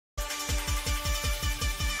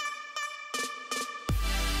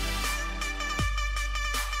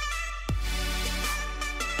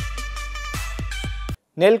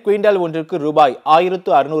நெல் குவிண்டால் ஒன்றிற்கு ரூபாய்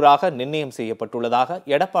 1600 நிர்ணயம் செய்யப்பட்டுள்ளதாக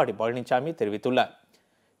எடப்பாடி பழனிசாமி தெரிவித்துள்ளார்.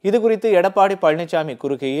 இதுகுறித்து எடப்பாடி பழனிசாமி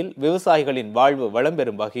கூறுகையில், விவசாயிகளின் வாழ்வு வளம்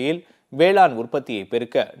பெறும் வகையில் வேளாண் உற்பத்தியை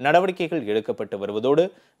பெருக்க நடவடிக்கைகள் எடுக்கப்பட்டு வருவதோடு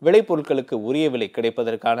விளைபொருட்களுக்கு உரிய விலை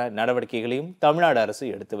கிடைப்பதற்கான நடவடிக்கைகளையும் தமிழ்நாடு அரசு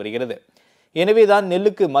எடுத்து வருகிறது. எனவேதான்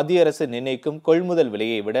நெல்லுக்கு மத்திய அரசு நிர்ணயிக்கும் கொள்முதல்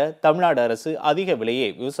விலையை விட தமிழ்நாடு அரசு அதிக விலையை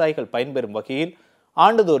விவசாயிகள் பயன்பெறும் வகையில்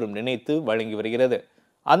ஆண்டுதோறும் நிர்ணயித்து வழங்கி வருகிறது.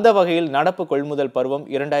 அந்த வகையில் நடப்பு கொள்முதல் பருவம்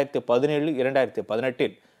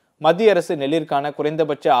 2017-2018 மத்திய அரசு நெல்லிற்கான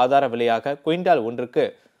குறைந்தபட்ச ஆதார விலையாக குவிண்டால் ஒன்றுக்கு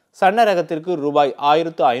சன்ன ரகத்திற்கு ரூபாய்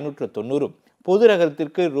 1590, பொது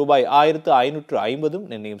ரகத்திற்கு ரூபாய் 1550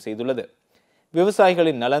 நிர்ணயம் செய்துள்ளது.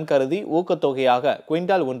 விவசாயிகளின் நலன் கருதி ஊக்கத்தொகையாக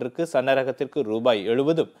குவிண்டால் ஒன்றுக்கு சன்ன ரகத்திற்கு ரூபாய்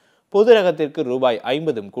 70, பொது ரகத்திற்கு ரூபாய்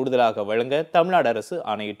 50 கூடுதலாக வழங்க தமிழ்நாடு அரசு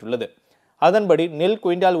ஆணையிட்டுள்ளது. அதன்படி நெல்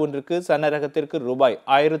குவிண்டால் ஒன்றுக்கு சன்ன ரகத்திற்கு ரூபாய்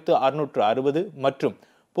 1660 மற்றும்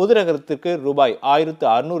பொது ரகத்திற்கு ரூபாய்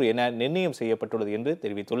 1600 என நிர்ணயம் செய்யப்பட்டுள்ளது என்று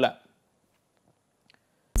தெரிவித்துள்ளார்.